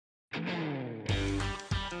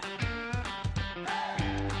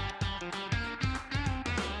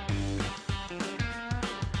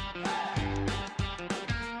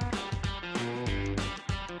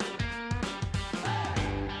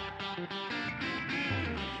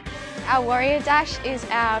Our Warrior Dash is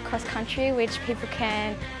our cross country which people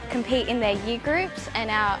can compete in their year groups, and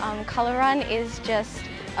our colour run is just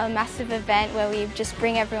a massive event where we just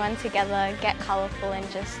bring everyone together, get colourful and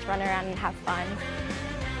just run around and have fun.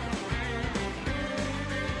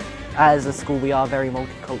 As a school we are very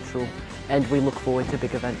multicultural and we look forward to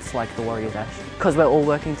big events like the Warrior Dash. Because we're all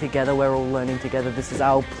working together, we're all learning together, this is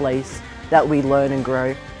our place that we learn and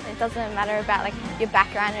grow. It doesn't matter about like your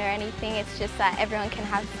background or anything, it's just that everyone can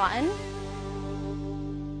have fun.